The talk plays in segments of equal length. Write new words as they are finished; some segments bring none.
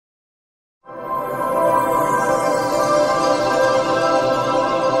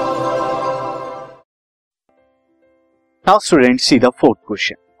Now students, see the fourth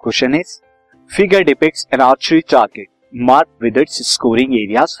question. Question is, figure depicts an archery target marked with its scoring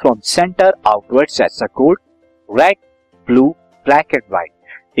areas from center outwards as a code red, blue, black and white.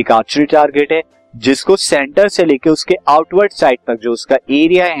 एक archery target है जिसको centre से लेके उसके outward side तक जो उसका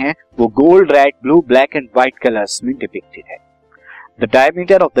area है वो gold, red, blue, black and white colours में डिपिक्टेड है. The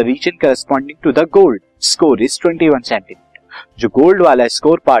diameter of the reason corresponding to the gold score is 21 centimetre. जो गोल्ड वाला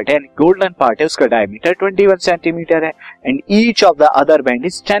स्कोर पार्ट है, गोल्डन पार्ट है, उसका डायमीटर 21 सेंटीमीटर है and each of the other band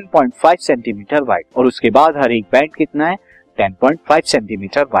is 10.5 centimetre wide. और उसके बाद हर एक बैंड कितना है? 10.5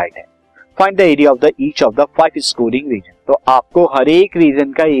 सेंटीमीटर वाइड है. Find the area of the each of the 5 scoring reason. तो आपको हर एक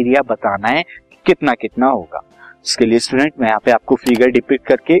रीजन का एरिया बताना है कितना कितना होगा. इसके लिए स्टूडेंट मैं यहाँ पे आपको फिगर डिपिक्ट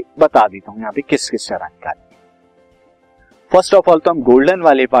करके बता देता हूँ यहाँ पे किस किस तरह निकालेंगे. फर्स्ट ऑफ ऑल तो हम गोल्डन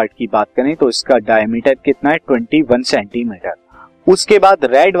वाले पार्ट की बात करें तो इसका डायमीटर कितना है? 21 सेंटीमीटर. उसके बाद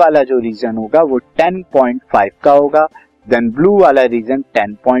रेड वाला जो रीजन होगा वो 10.5 का होगा, देन ब्लू वाला रीजन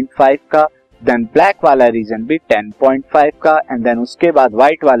 10.5 का, देन ब्लैक वाला रीजन भी 10.5 का एंड देन उसके बाद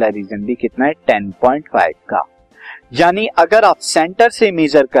व्हाइट वाला रीजन भी कितना है? 10.5 का. यानी अगर आप सेंटर से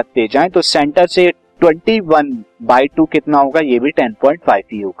मेजर करते जाएं तो सेंटर से 21/2 कितना होगा? ये भी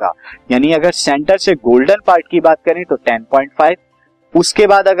 10.5 ही होगा. यानी अगर सेंटर से गोल्डन पार्ट की बात करें तो 10.5, उसके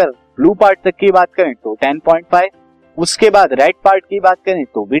बाद अगर ब्लू पार्ट तक की बात करें तो 10.5, उसके बाद रेड पार्ट की बात करें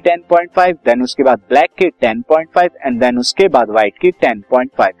तो भी 10.5, देन उसके बाद ब्लैक की 10.5 एंड देन उसके बाद व्हाइट की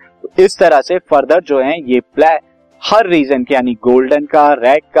 10.5. तो इस तरह से फर्दर जो है ये ब्लैक हर रीजन के यानी गोल्डन का,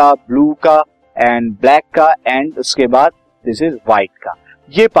 रेड का, ब्लू का एंड ब्लैक का एंड उसके बाद दिस इज व्हाइट का,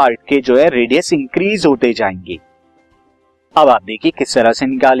 ये पार्ट के जो है रेडियस इंक्रीज होते जाएंगे. अब आप देखिए किस तरह से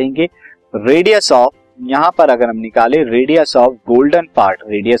निकालेंगे. रेडियस ऑफ, यहां पर अगर हम निकाले radius of golden part,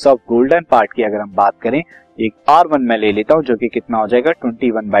 radius of golden part की अगर हम बात करें एक R1 में ले लेता हूं जो कि कितना हो जाएगा?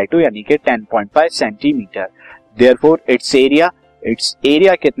 21/2 यानी कि 10.5 सेंटीमीटर. देयरफॉर इट्स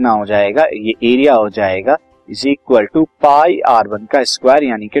एरिया कितना हो जाएगा? ये एरिया हो जाएगा is equal to pi R1 का स्क्वायर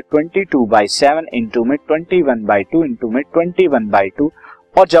यानी कि 22/7 इंटू में 21/2 इंटू में 21/2.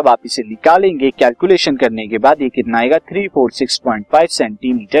 और जब आप इसे निकालेंगे कैलकुलेशन करने के बाद ये कितना आएगा? 346.5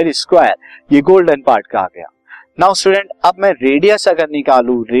 सेंटीमीटर स्क्वायर. ये गोल्डन पार्ट का आ गया. नाउ स्टूडेंट अब मैं रेडियस अगर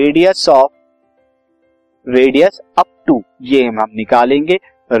निकालू, रेडियस अप टू, ये हम निकालेंगे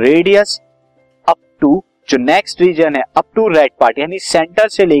रेडियस अप टू जो नेक्स्ट रीजन है अप टू रेड पार्ट यानी सेंटर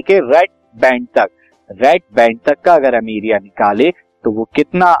से लेके रेड बैंड तक का अगर हम एरिया निकाले तो वो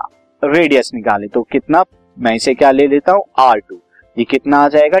कितना रेडियस निकाले तो कितना, मैं इसे क्या ले लेता हूं? R2. ये कितना आ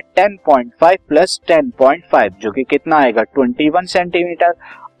जाएगा? 10.5 प्लस 10.5 जो कि कितना आएगा? 21 सेंटीमीटर.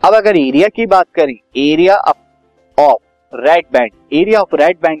 अब अगर एरिया की बात करें, एरिया ऑफ रेड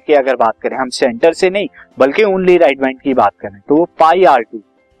बैंड की अगर बात करें हम सेंटर से नहीं बल्कि ओनली रेड बैंड की बात करें तो वो पाई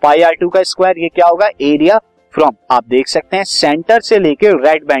R2 का स्क्वायर. ये क्या होगा? एरिया फ्रॉम, आप देख सकते हैं सेंटर से लेके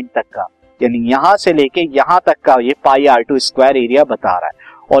रेड बैंड तक का यानी यहां से लेके यहां तक का ये पाई R2 स्क्वायर एरिया बता रहा है.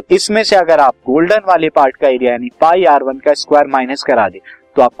 और इसमें से अगर आप गोल्डन वाले पार्ट का एरिया यानी पाई R1 का स्क्वायर माइनस करा दे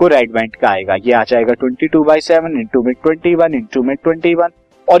तो आपको रेड बैंड का आएगा. ये आ जाएगा 22/7 इंटू में 21 इंटू में 21.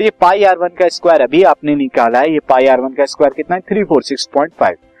 और ये पाई R1 का स्क्वायर अभी आपने निकाला है. ये पाई R1 का स्क्वायर कितना है?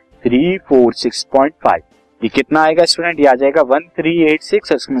 346.5. ये कितना आएगा स्टूडेंट? ये आ जाएगा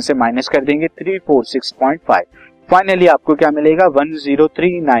 1386. इसमें से माइनस कर देंगे 346.5. फाइनली आपको क्या मिलेगा?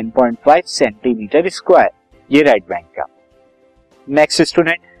 1039.5 सेंटीमीटर स्क्वायर, ये रेड बैंड का. नेक्स्ट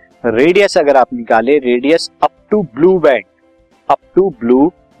स्टूडेंट रेडियस अगर आप निकाले, radius up to blue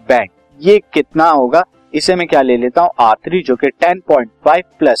band ये कितना होगा? इसे मैं क्या ले लेता हूं? R3 जो कि 10.5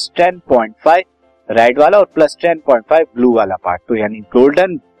 प्लस 10.5 रेड वाला और प्लस 10.5 ब्लू वाला पार्ट. तो यानी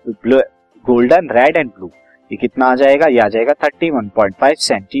गोल्डन, रेड एंड ब्लू ये कितना आ जाएगा? ये आ जाएगा 31.5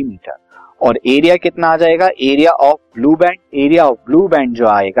 सेंटीमीटर. और एरिया कितना आ जाएगा? एरिया ऑफ ब्लू बैंड जो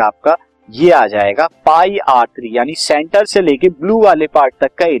आएगा आपका ये आ जाएगा पाई R3 यानी सेंटर से लेके ब्लू वाले पार्ट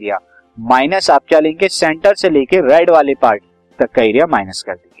तक का एरिया माइनस आप क्या लेंगे? सेंटर से लेके रेड वाले पार्ट तक का एरिया माइनस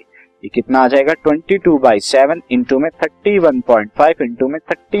कर देंगे. ये कितना आ जाएगा? 22/7 इंटू में 31.5 इंटू में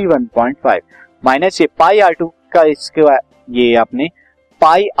 31.5 माइनस ये पाई R2 का स्क्वायर, ये आपने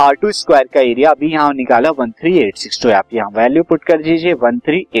पाई R2 स्क्वायर का एरिया अभी यहाँ निकाला 1386. तो आप यहाँ वैल्यू पुट कर दीजिए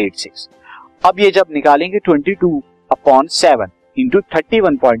 1386. अब ये जब निकालेंगे 22/7 इंटू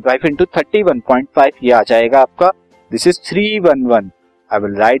 31.5 इंटू 31.5 ये आ जाएगा आपका, this is 311. I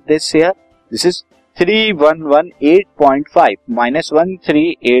will write this here, this is 3118.5 minus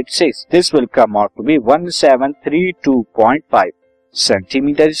 1386. This will come out to be 1732.5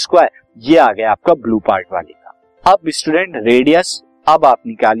 centimetre square. ये आ गया आपका ब्लू पार्ट वाले का. अब स्टूडेंट रेडियस अब आप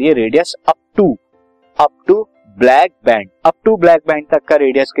निकालिए radius up to black band तक का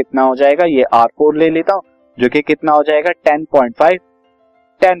रेडियस कितना हो जाएगा? ये R4 ले लेता हूं. जो कि कितना हो जाएगा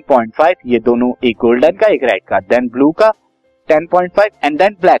 10.5 ये दोनों, एक गोल्डन का एक रेड का, देन ब्लू का 10.5 एंड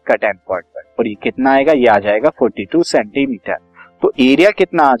देन ब्लैक का 10.5, और ये कितना आएगा, ये आ जाएगा 42 सेंटीमीटर। तो एरिया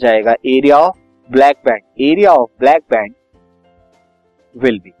कितना आ जाएगा, area of black band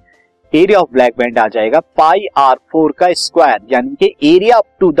will be, area of black band आ जाएगा पाई R4 का स्क्वायर, यानी कि area up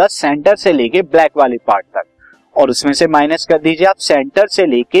to the centre से लेके ब्लैक वाले पार्ट तक, और उसमें से माइनस कर दीजिए आप सेंटर से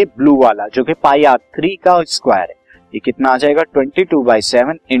लेके ब्लू वाला जो कि पाई R3 का स्क्वायर है। ये कितना आ जाएगा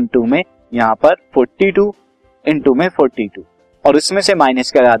 22/7 इंटू में यहाँ पर 42 इंटू में 42, और उसमें से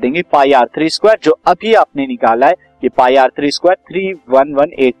माइनस करा देंगे पाई R3 स्क्वायर जो अभी आपने निकाला है, ये पाई R3 स्क्वायर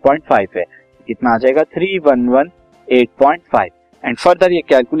 3118.5 है। कितना आ जाएगा 3118.5, एंड फर्दर ये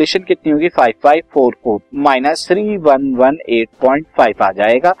कैलकुलेशन कितनी होगी 5544 माइनस 3118.5 आ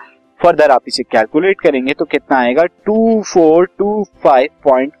जाएगा। फर्दर आप इसे कैलकुलेट करेंगे तो कितना आएगा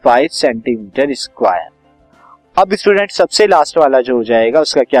 2425.5 सेंटीमीटर स्क्वायर। अब स्टूडेंट सबसे लास्ट वाला जो हो जाएगा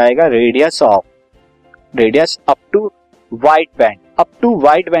उसका क्या आएगा, radius up to wide band. Up to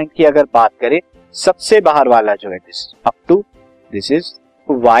wide band की अगर बात करें, सबसे बाहर वाला जो है दिस इज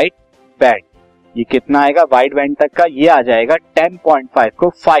वाइड बैंड, ये कितना आएगा वाइड बैंड तक का, ये आ जाएगा 10.5 को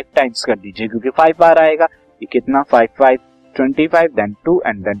 5 टाइम्स कर दीजिए क्योंकि 5 बार आएगा, ये कितना 5 25 देन 2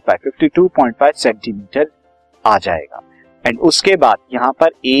 एंड देन 5 52.5 सेंटीमीटर आ जाएगा। एंड उसके बाद यहाँ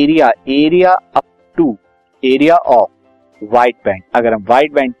पर area up to area of wide band, अगर हम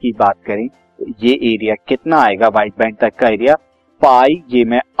वाइड बैंड की बात करें तो ये एरिया कितना आएगा वाइड बैंड तक का एरिया, पाई, ये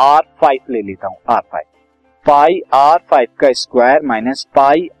मैं R5 ले लेता हूँ, R5 पाई R5 का स्क्वायर माइनस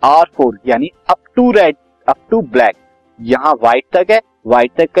पाई R4, यानी अप टू ब्लैक, यहाँ व्हाइट तक है,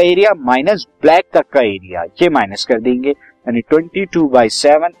 व्हाइट तक का एरिया माइनस ब्लैक तक का एरिया, ये माइनस कर देंगे, यानी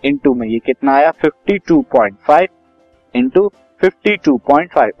 22/7 इंटू में ये कितना आया 52.5 इंटू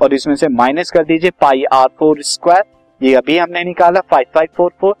 52.5, और इसमें से माइनस कर दीजिए पाई R4 स्क्वायर, ये अभी हमने निकाला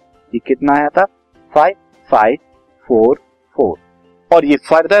 5544, ये कितना आया था 5544, और ये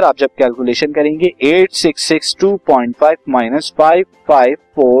फर्दर आप जब कैलकुलेशन करेंगे 8662.5 माइनस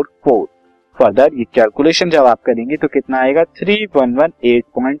 5544, फर्दर ये कैलकुलेशन जब आप करेंगे तो कितना आएगा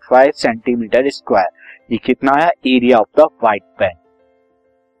 3118.5 सेंटीमीटर स्क्वायर। ये कितना आया area of the wide band.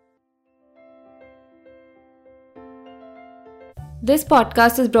 This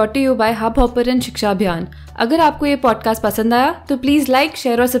podcast is brought to you by Hubhopper and Shiksha Abhiyan. अगर आपको ये पॉडकास्ट पसंद आया तो प्लीज़ लाइक,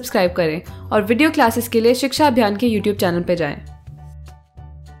 शेयर और सब्सक्राइब करें, और वीडियो क्लासेस के लिए शिक्षा अभियान के YouTube चैनल पर जाएं।